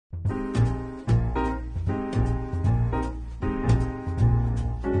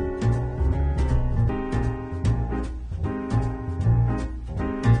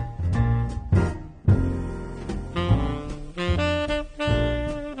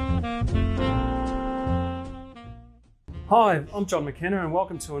Hi, I'm John McKenna and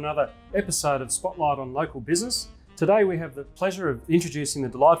welcome to another episode of Spotlight on Local Business. Today we have the pleasure of introducing the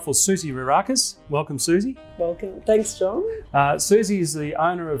delightful Susie Rirakis. Welcome, Susie. Welcome. Thanks, John. Susie is the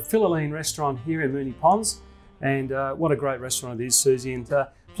owner of Philhellene restaurant here in Moonee Ponds, and what a great restaurant it is, Susie. And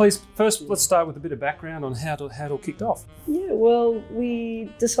please, first let's start with a bit of background on how it all kicked off. Yeah, well,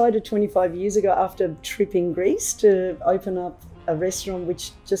 we decided 25 years ago after a trip in Greece to open up a restaurant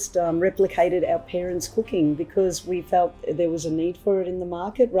which just replicated our parents' cooking, because we felt there was a need for it in the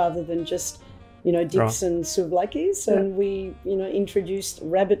market rather than just, dips and souvlaki's. Yeah. And we, introduced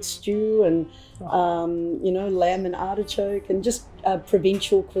rabbit stew and, lamb and artichoke and just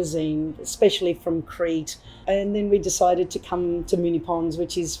provincial cuisine, especially from Crete. And then we decided to come to Moonee Ponds,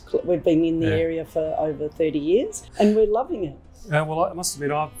 which is, we've been in the area for over 30 years and we're loving it. Well, I must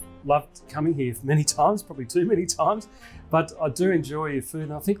admit, I've loved coming here many times, probably too many times, but I do enjoy your food.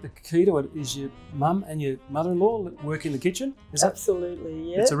 And I think the key to it is your mum and your mother-in-law work in the kitchen. Is that?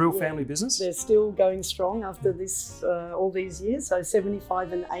 Absolutely, yeah. It's a real family business. They're still going strong after this, all these years, so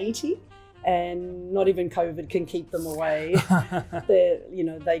 75 and 80. And not even COVID can keep them away.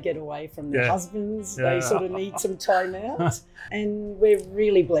 They get away from their husbands. Yeah. They sort of need some time out. And we're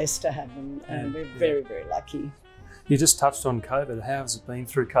really blessed to have them. And we're very, very lucky. You just touched on COVID. How has it been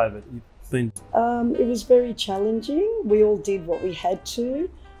through COVID? It was very challenging. We all did what we had to.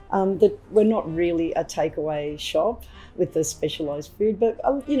 That we're not really a takeaway shop with the specialised food, but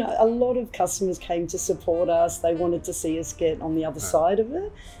a lot of customers came to support us. They wanted to see us get on the other side of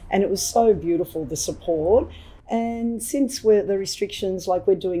it, and it was so beautiful, the support. And since the restrictions,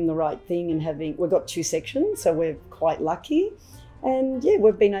 we're doing the right thing and we've got 2 sections, so we're quite lucky. And yeah,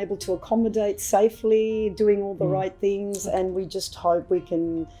 we've been able to accommodate safely, doing all the right things, and we just hope we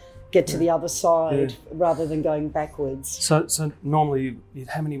can get to the other side rather than going backwards. So normally,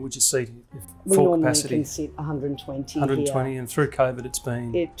 how many would you seat we full normally capacity? Can sit 120 120 here. And through COVID it's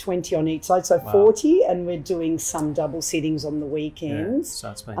been? 20 on each side, so 40, and we're doing some double sittings on the weekends. Yeah,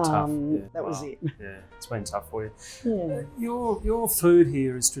 so it's been tough. That was it. Yeah, it's been tough for you. Yeah. Your food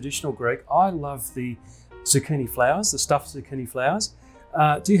here is traditional Greek. I love the zucchini flowers, the stuffed zucchini flowers.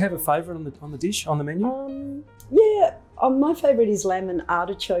 Do you have a favourite on the dish, on the menu? My favourite is lamb and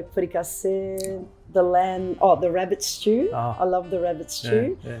artichoke fricassee, the rabbit stew. Oh. I love the rabbit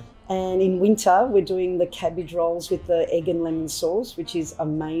stew. Yeah. And in winter, we're doing the cabbage rolls with the egg and lemon sauce, which is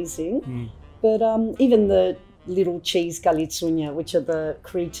amazing. But even the little cheese galitsunia, which are the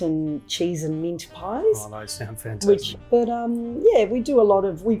Cretan cheese and mint pies. Oh, those sound fantastic. We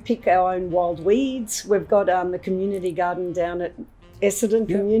do we pick our own wild weeds. We've got a community garden down at Essendon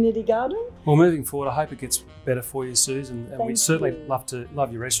Community Garden. Well, moving forward, I hope it gets better for you, Susan. And we certainly you.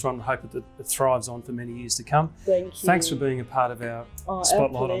 love your restaurant and hope that it thrives on for many years to come. Thank you. Thanks for being a part of our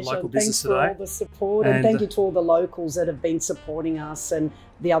Spotlight on Local Business today. Thanks for all the support, and thank you to all the locals that have been supporting us and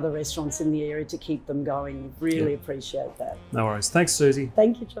the other restaurants in the area to keep them going. Really appreciate that. No worries. Thanks, Susie.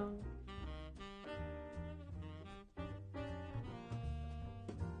 Thank you, John.